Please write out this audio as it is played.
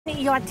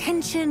Your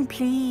attention,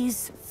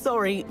 please.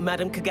 Sorry,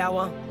 Madam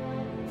Kagawa.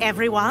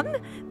 Everyone,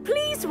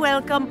 please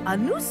welcome a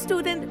new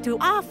student to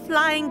our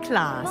flying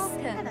class.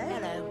 Welcome.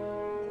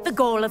 Hello. The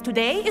goal of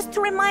today is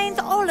to remind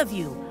all of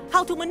you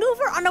how to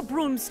maneuver on a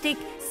broomstick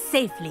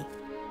safely,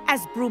 as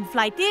broom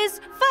flight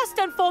is, first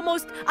and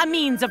foremost, a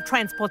means of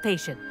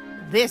transportation.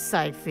 This,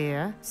 I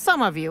fear,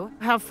 some of you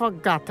have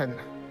forgotten.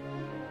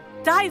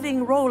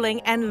 Diving,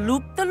 rolling, and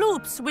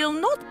loop-the-loops will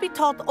not be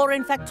taught or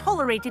in fact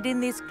tolerated in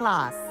this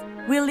class.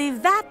 We'll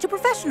leave that to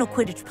professional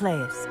Quidditch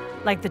players,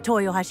 like the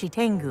Toyohashi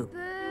Tengu.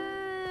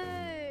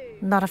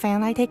 Not a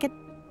fan, I take it?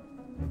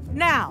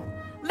 Now,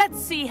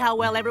 let's see how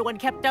well everyone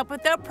kept up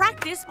with their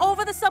practice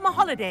over the summer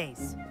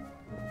holidays.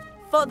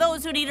 For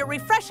those who need a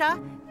refresher,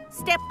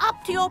 step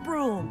up to your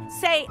broom,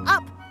 say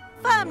up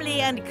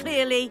firmly and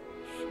clearly,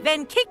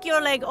 then kick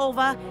your leg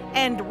over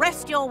and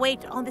rest your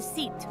weight on the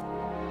seat.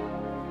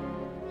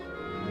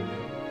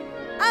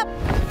 Up!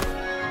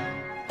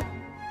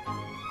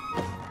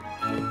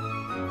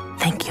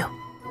 Thank you.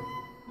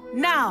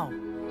 Now,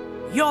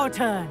 your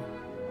turn.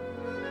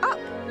 Up.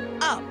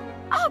 Up.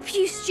 Up,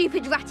 you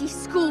stupid ratty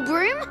school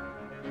broom.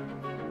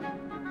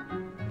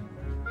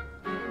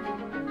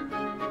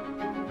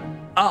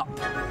 Up.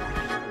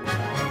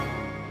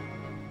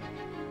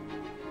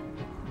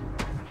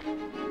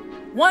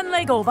 One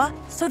leg over,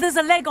 so there's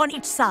a leg on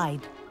each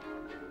side.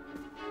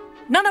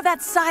 None of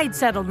that side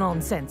saddle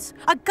nonsense.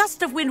 A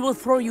gust of wind will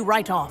throw you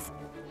right off.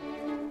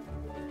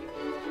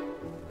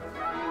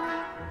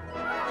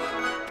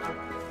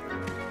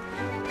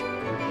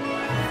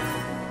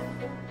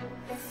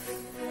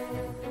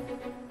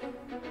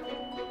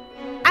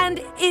 And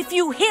if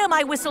you hear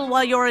my whistle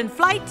while you're in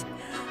flight,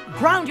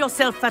 ground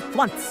yourself at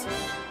once.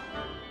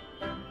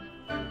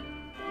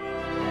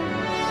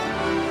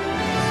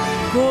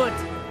 Good.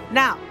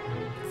 Now,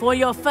 for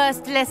your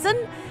first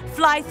lesson,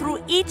 fly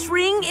through each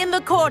ring in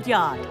the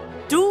courtyard.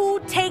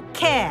 Do take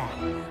care.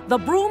 The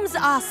brooms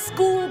are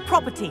school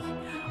property.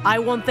 I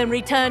want them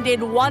returned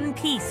in one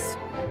piece.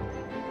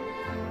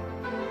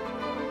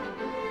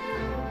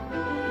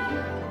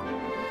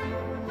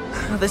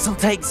 This'll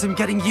take some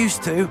getting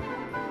used to.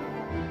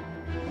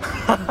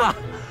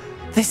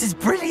 This is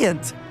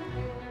brilliant!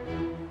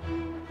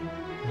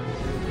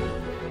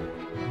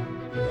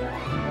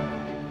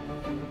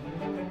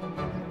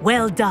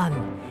 Well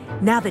done.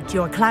 Now that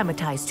you're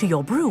acclimatized to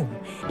your broom,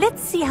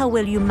 let's see how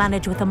well you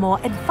manage with a more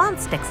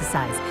advanced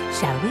exercise,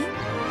 shall we?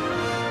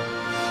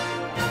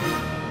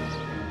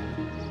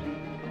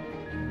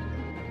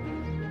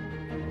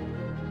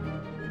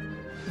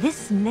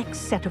 This next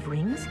set of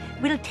rings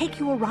will take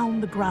you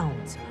around the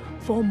grounds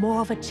for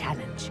more of a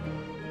challenge.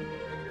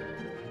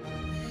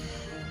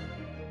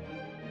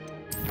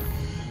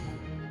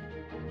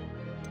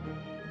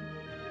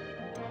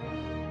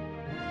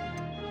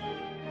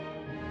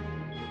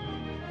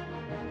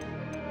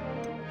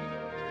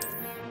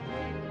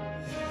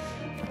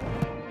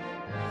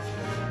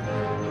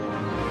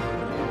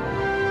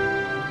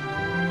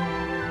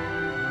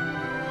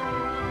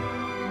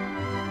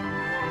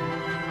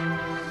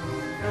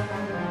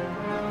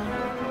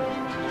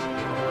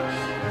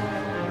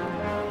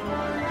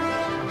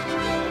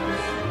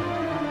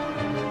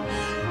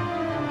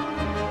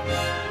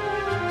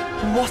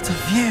 What a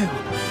view!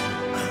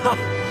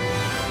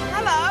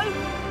 Hello!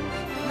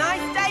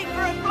 Nice day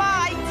for a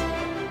flight!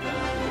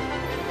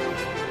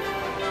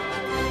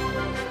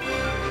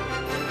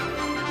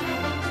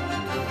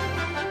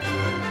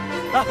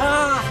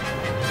 Aha!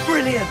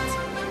 Brilliant!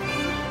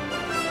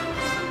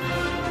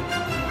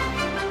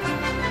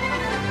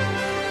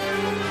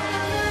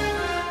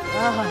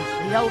 Oh,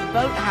 the old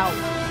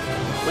boathouse.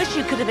 Wish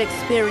you could have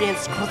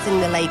experienced crossing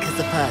the lake as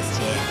a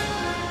first year.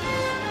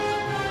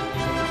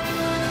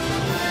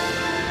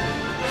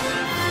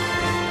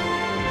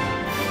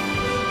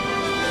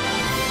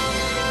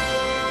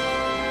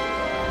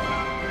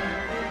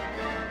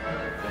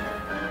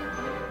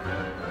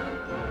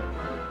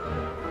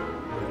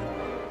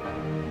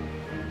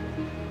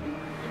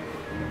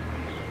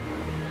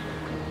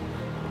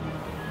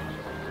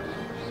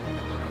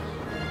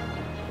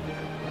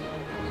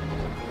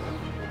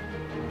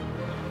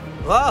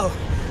 Whoa!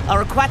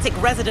 Our aquatic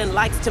resident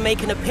likes to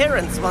make an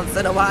appearance once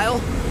in a while.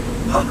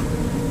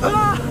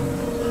 Ha!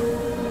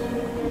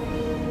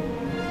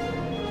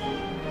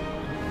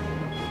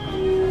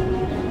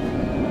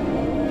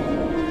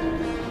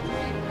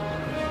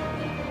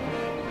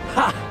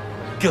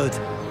 Good.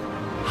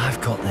 I've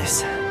got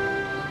this.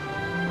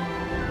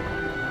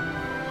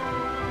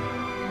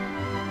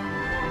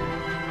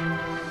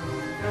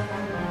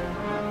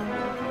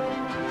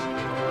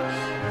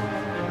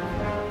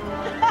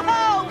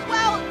 Oh,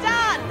 well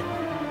done!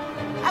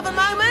 Have a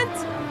moment?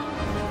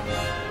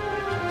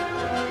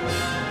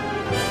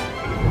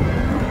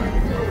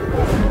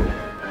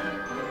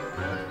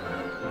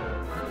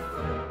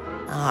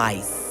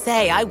 I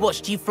say, I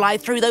watched you fly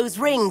through those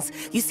rings.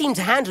 You seem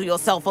to handle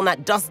yourself on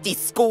that dusty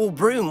school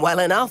broom well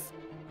enough.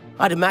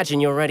 I'd imagine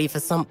you're ready for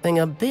something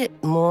a bit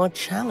more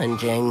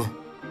challenging.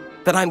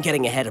 But I'm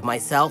getting ahead of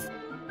myself.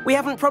 We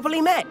haven't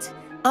properly met.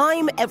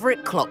 I'm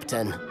Everett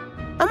Clopton.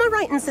 Am I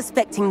right in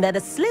suspecting that a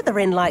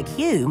Slytherin like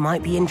you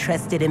might be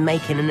interested in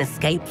making an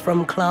escape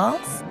from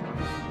class?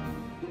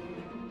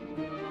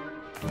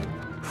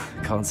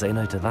 Can't say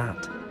no to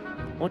that.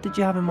 What did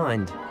you have in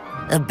mind?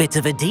 A bit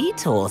of a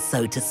detour,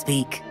 so to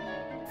speak.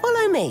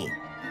 Follow me.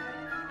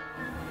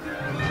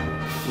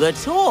 The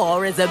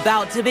tour is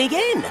about to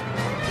begin.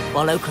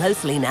 Follow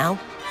closely now.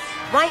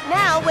 Right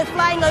now, we're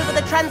flying over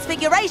the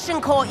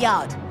Transfiguration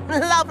Courtyard.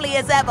 Lovely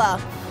as ever.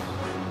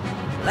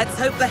 Let's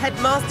hope the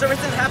headmaster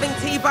isn't having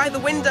tea by the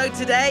window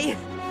today.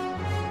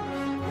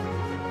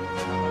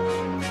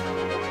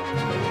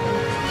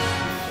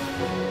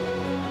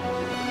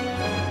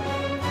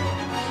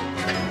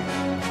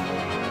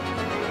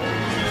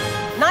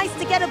 Nice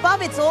to get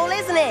above it all,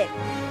 isn't it?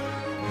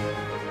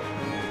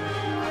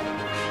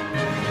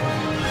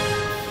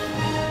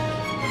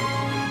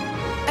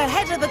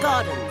 Ahead of the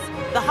gardens,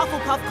 the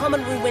Hufflepuff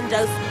common room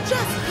windows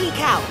just peek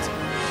out.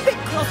 Bit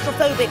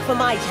claustrophobic for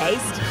my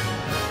taste.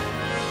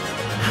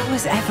 How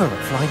is Everett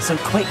flying so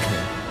quickly?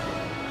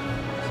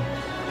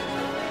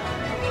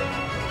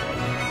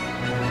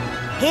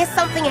 Here's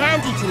something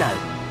handy to know.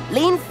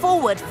 Lean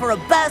forward for a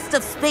burst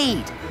of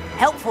speed.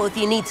 Helpful if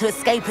you need to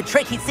escape a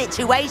tricky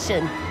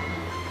situation.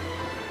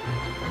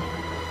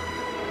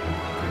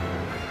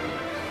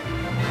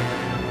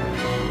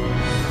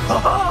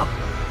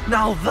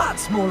 Now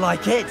that's more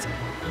like it!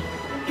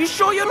 You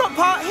sure you're not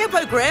part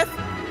hippogriff?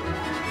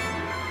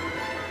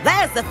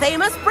 There's the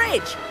famous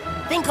bridge.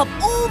 Think of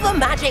all the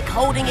magic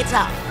holding it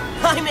up.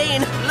 I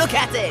mean, look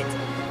at it.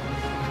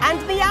 And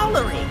the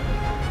owlery.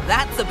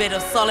 That's a bit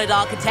of solid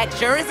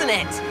architecture, isn't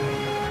it?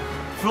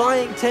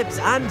 Flying tips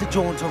and a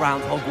jaunt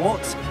around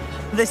Hogwarts.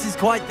 This is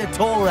quite the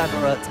tour,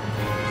 Everett.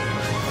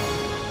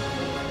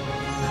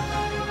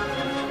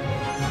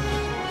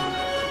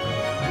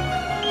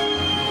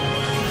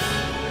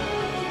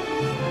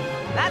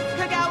 That's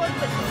Kagawa's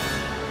whistle.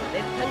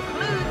 This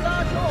concludes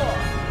our tour.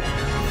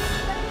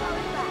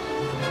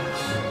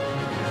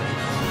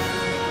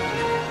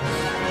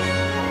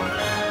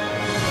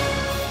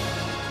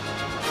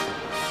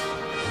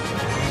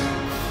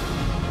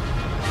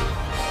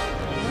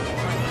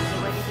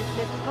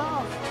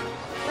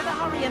 Better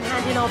hurry and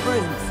hand in our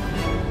brooms.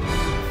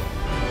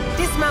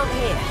 Dismount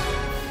here.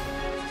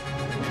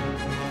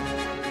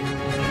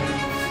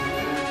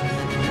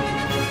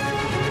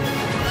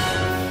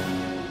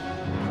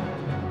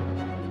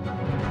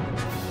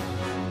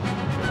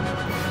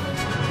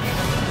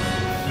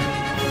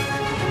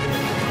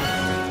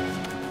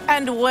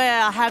 And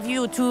where have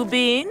you two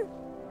been?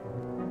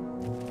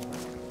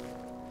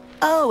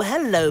 Oh,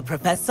 hello,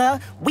 Professor.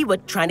 We were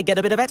trying to get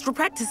a bit of extra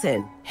practice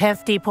in.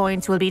 Hefty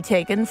points will be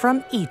taken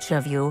from each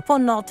of you for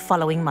not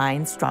following my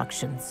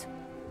instructions.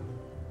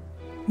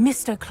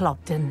 Mr.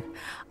 Clopton,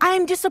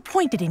 I'm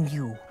disappointed in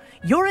you.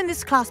 You're in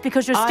this class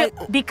because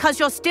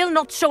you're still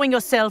not showing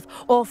yourself,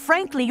 or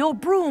frankly, your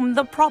broom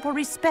the proper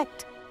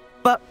respect.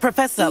 But,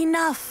 Professor...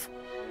 Enough.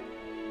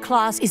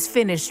 Class is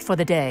finished for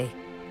the day.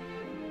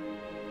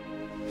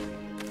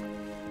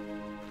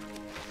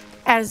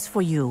 As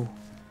for you,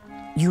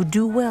 you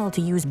do well to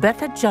use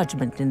better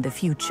judgment in the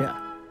future.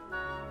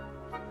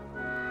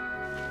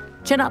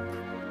 Chin up.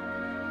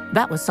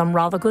 That was some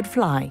rather good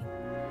flying.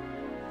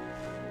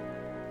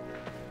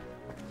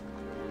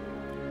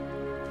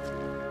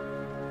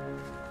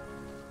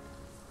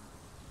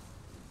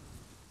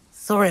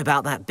 Sorry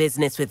about that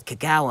business with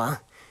Kagawa,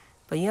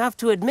 but you have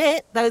to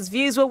admit, those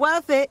views were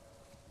worth it.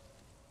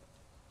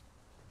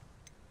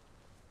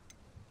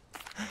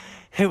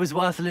 It was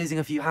worth losing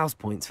a few house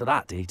points for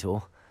that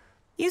detour.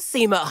 You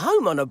seem at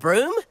home on a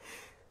broom.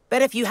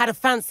 Bet if you had a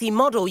fancy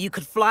model, you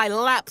could fly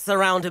laps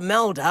around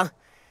Imelda.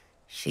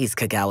 She's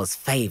Kagawa's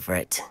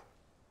favorite.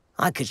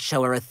 I could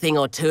show her a thing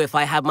or two if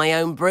I had my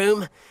own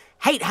broom.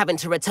 Hate having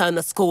to return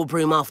the school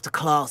broom after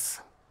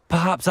class.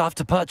 Perhaps I have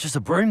to purchase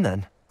a broom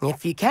then?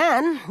 If you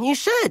can, you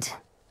should.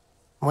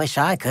 Wish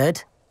I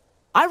could.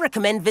 I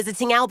recommend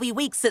visiting Albie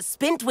Weeks at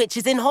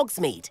Spintwitches in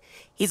Hogsmeade.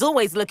 He's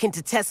always looking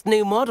to test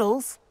new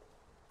models.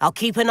 I'll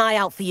keep an eye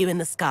out for you in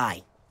the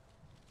sky.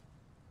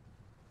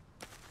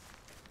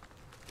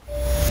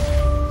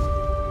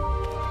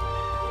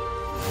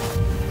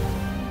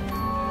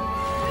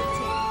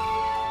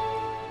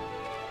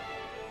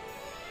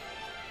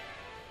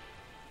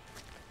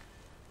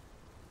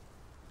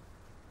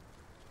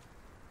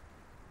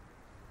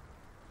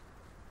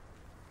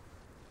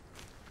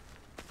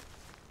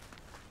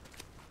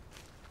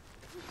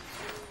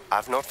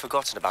 I've not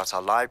forgotten about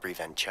our library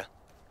venture.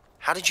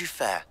 How did you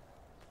fare?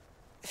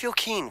 If you're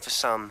keen for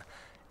some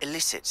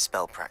illicit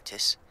spell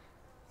practice,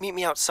 meet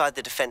me outside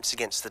the Defense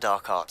Against the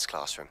Dark Arts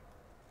classroom.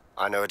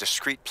 I know a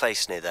discreet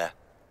place near there.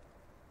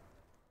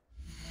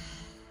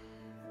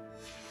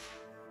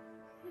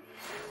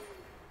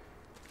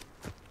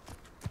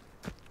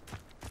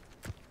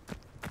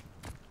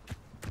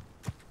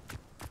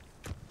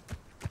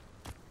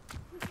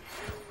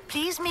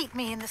 Please meet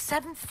me in the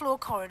 7th floor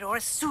corridor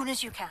as soon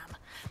as you can.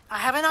 I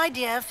have an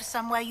idea for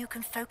somewhere you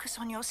can focus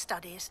on your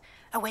studies,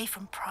 away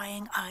from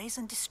prying eyes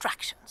and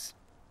distractions.